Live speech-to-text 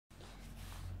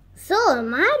So,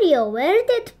 Mario, where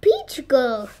did Peach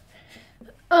go?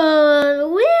 Well,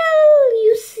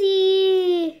 you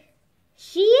see,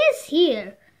 she is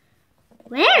here.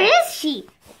 Where is she?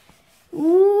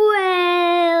 Well,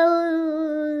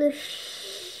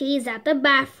 she's at the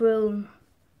bathroom.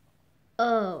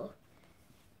 Oh.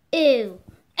 Ew.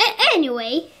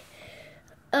 Anyway,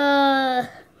 do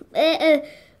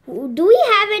we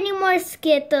have any more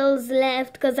Skittles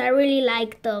left? Because I really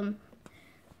like them.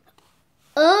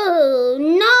 Oh,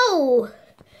 no.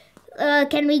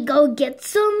 Can we go get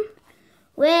some?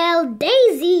 Well,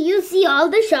 Daisy, you see all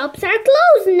the shops are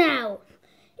closed now.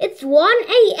 It's 1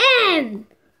 a.m.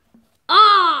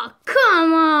 Oh,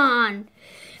 come on.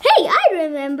 Hey, I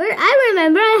remember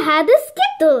I had a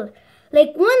Skittle.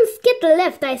 Like one Skittle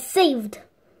left I saved.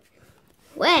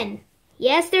 When?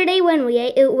 Yesterday when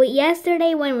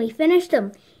we finished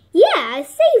them. Yeah, I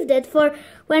saved it for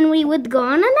when we would go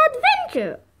on an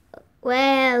adventure.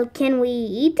 Well, can we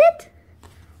eat it?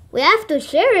 We have to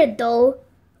share it though.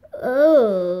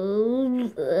 Oh,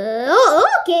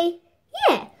 okay.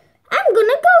 Yeah, I'm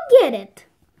gonna go get it.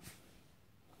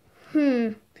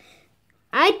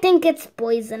 I think it's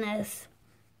poisonous.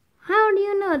 How do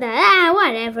you know that?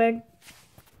 Whatever.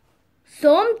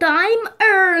 Sometime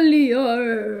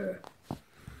earlier.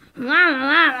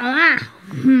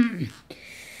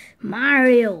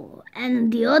 Mario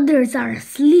and the others are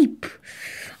asleep,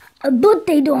 but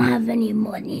they don't have any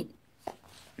money.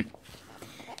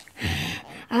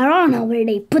 I don't know where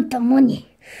they put the money.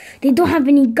 They don't have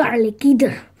any garlic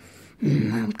either.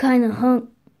 I'm kind of hungry.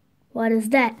 What is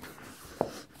that?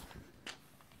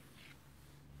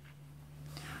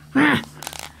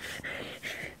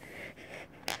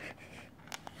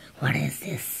 What is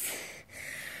this?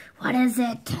 What is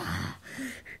it?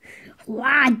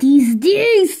 What is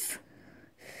this?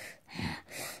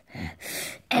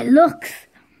 It looks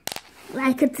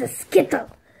like it's a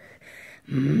Skittle.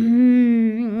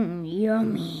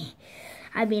 Yummy.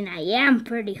 I mean, I am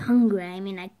pretty hungry. I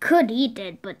mean, I could eat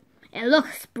it, but it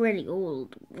looks pretty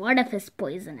old. What if it's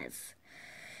poisonous?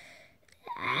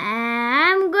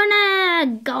 I'm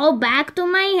gonna go back to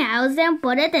my house and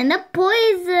put it in the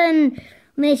poison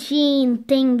machine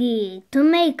thingy to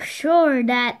make sure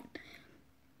that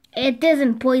it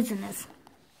isn't poisonous.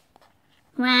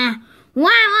 Wah, wah,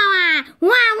 wah,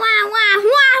 wah, wah, wah, wah,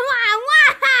 wah, wah,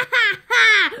 wah, ha, ha, ha.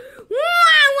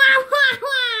 Wah, wah, wah,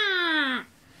 wah.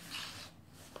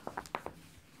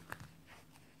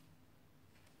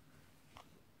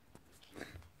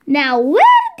 Now,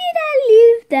 where did I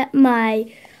leave that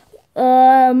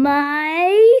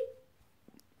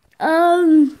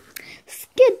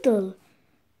Skittle?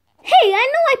 Hey, I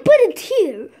know I put it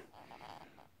here.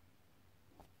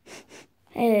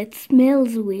 It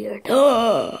smells weird. Peach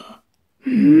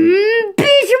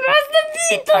must have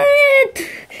eaten it.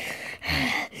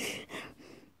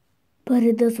 But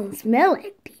it doesn't smell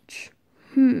like peach.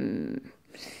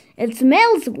 It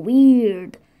smells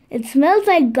weird. It smells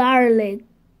like garlic.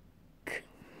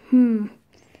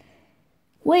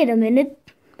 Wait a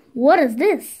minute. What is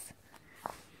this?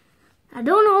 I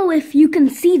don't know if you can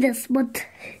see this, but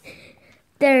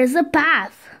there's a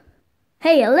path.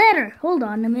 Hey, a letter. Hold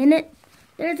on a minute.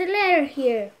 There's a letter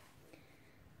here.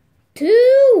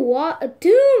 To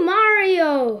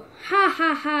Mario. Ha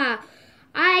ha ha.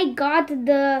 I got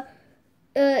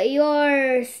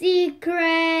your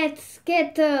secret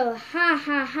Skittle. Ha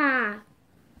ha ha.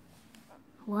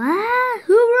 What?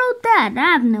 Who wrote that? I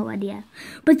have no idea.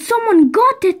 But someone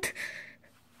got it.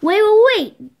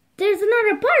 Wait. There's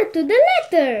another part to the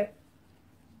letter.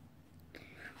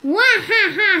 Wah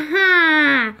ha ha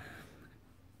ha.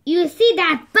 You see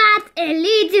that path? It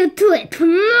leads you to it.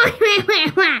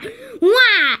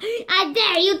 Wah! I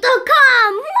dare you to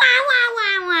come. Wah wah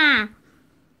wah wah.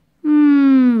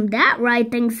 That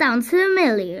writing sounds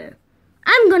familiar.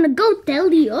 I'm gonna go tell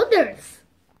the others.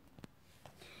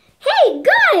 Hey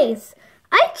guys,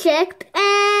 I checked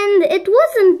and it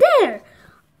wasn't there.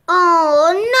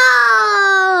 Oh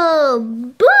no!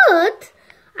 But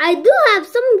I do have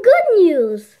some good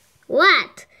news.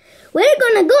 What? We're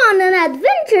gonna go on an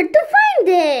adventure to find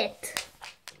it.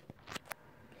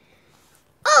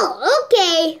 Oh,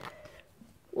 okay.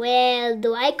 Well,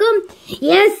 do I come?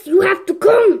 Yes, you have to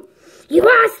come. You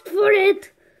asked for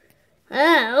it.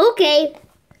 Okay.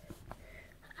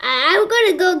 I'm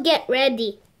gonna go get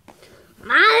ready.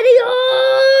 Mario!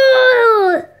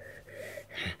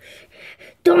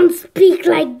 Don't speak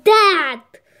like that!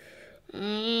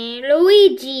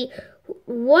 Luigi,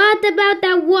 what about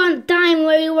that one time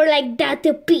where you were like that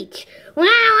to Peach?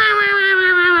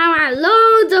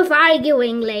 Loads of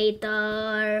arguing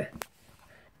later.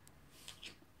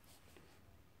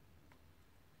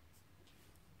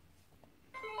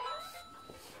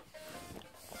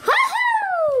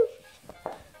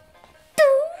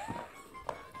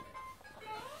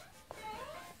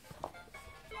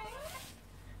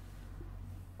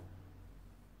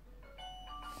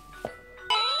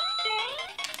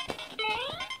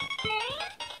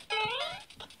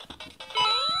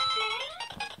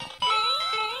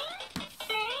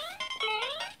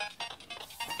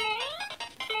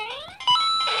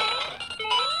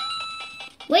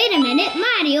 Wait a minute,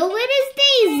 Mario, where is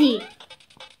Daisy?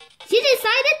 She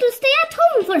decided to stay at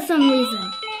home for some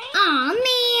reason. Aw,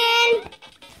 man!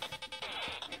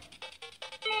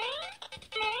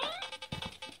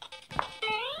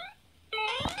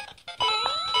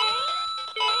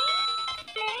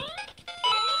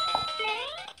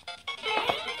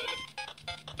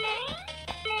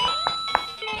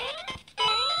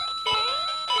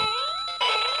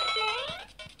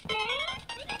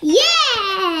 Yeah!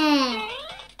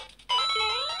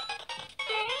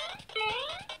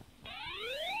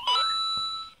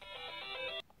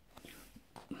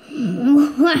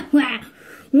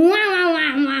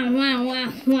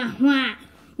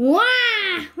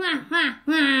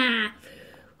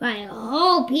 I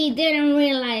hope he didn't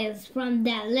realize from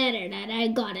that letter that I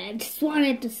got it. I just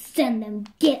wanted to send him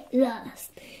get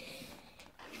lost.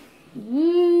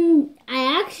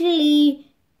 I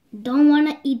actually don't want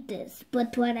to eat this,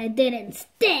 but what I did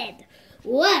instead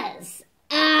was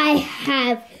I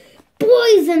have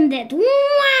poisoned it.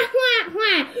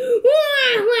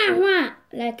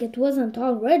 Like it wasn't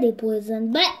already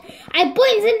poisoned, but I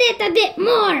poisoned it a bit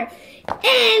more.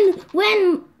 And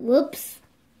when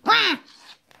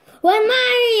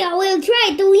Mario will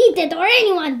try to eat it or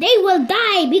anyone, they will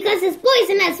die because it's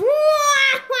poisonous.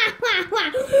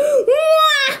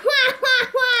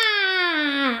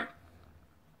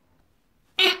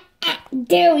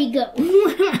 There we go.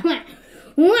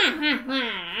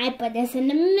 I put this in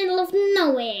the middle of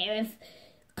nowhere.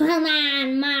 Come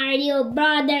on, Mario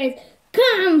Brothers.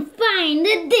 Come find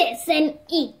this and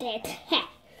eat it.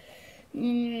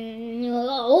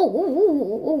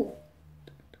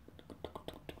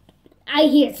 I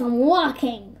hear some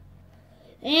walking.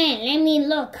 Let me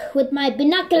look with my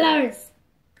binoculars.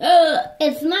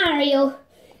 It's Mario.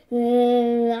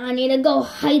 I need to go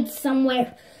hide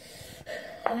somewhere.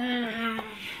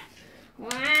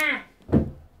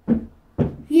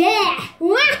 Yeah.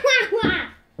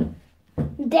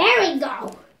 There we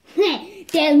go.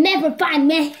 They'll never find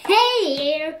me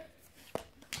here.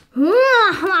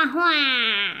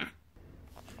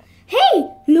 Hey,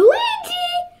 Luigi!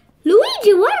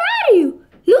 Luigi, where are you?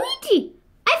 Luigi,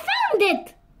 I found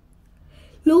it.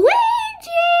 Luigi,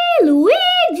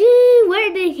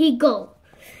 where did he go?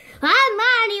 Ah,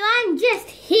 Mario, I'm just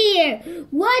here.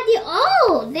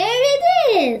 Oh, there it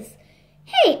is.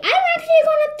 Hey, I'm actually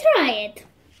gonna try it.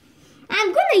 I'm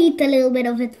gonna eat a little bit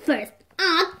of it first.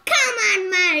 Oh, come on,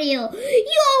 Mario.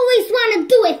 You always want to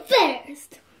do it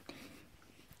first.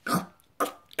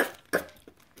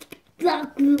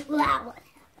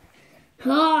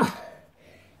 Oh,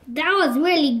 that was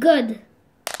really good.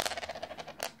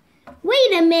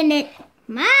 Wait a minute.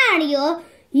 Mario,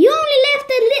 you only left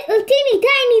a little teeny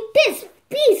tiny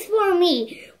piece for me.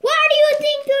 What do you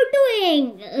think you're doing?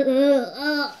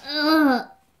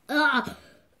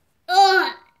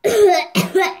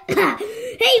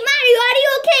 Hey Mario, are you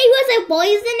okay? Was it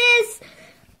poisonous?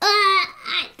 I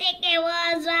think it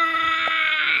was.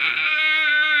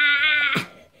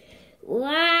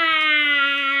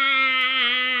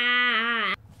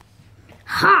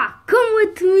 Ha! Come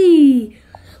with me.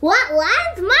 What,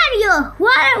 Mario?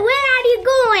 Where are you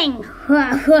going?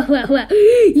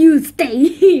 You stay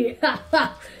here.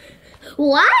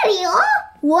 Wario?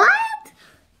 What?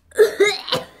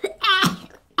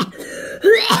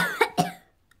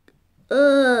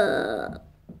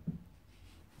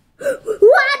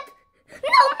 What?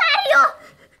 No, Mario!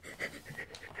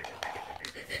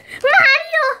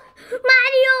 Mario!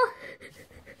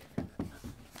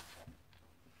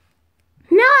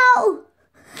 No!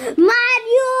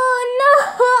 Mario, no!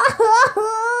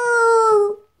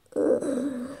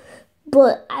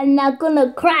 But I'm not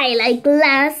gonna cry like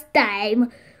last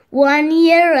time. 1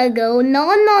 year ago.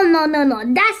 No.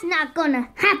 That's not gonna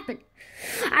happen.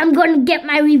 I'm gonna get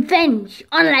my revenge,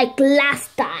 unlike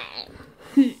last time.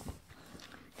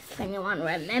 If anyone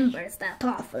remembers that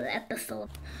awful episode.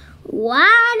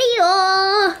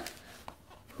 Wario!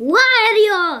 Where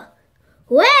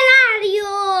are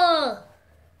you?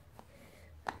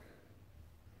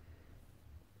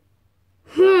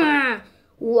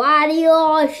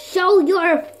 Wario, show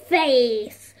your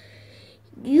face.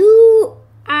 You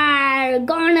are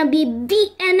gonna be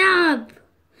beaten up.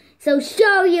 So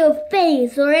show your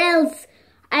face or else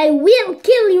I will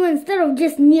kill you instead of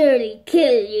just nearly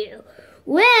kill you.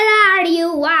 Where are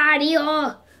you,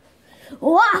 Wario?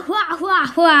 Wah, wah,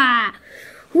 wah, wah.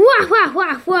 Wah, wah,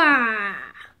 wah, wah.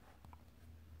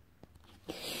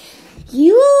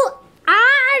 You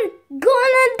are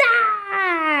gonna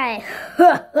die.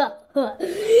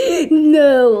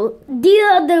 No, the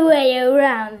other way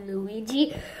around,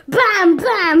 Luigi. Bam,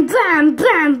 bam, bam,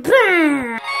 bam,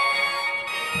 bam.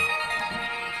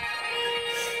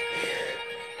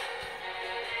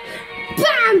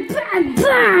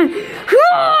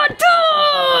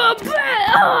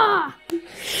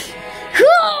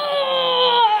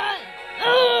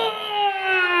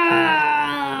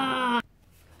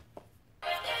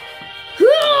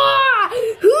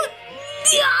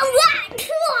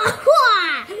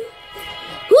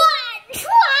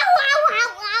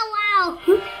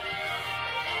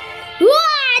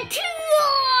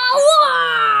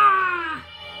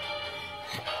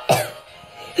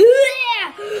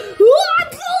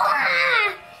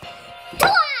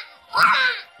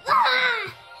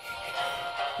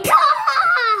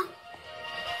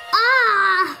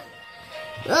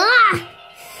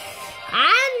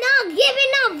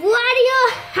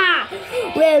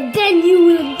 Well, then you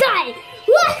will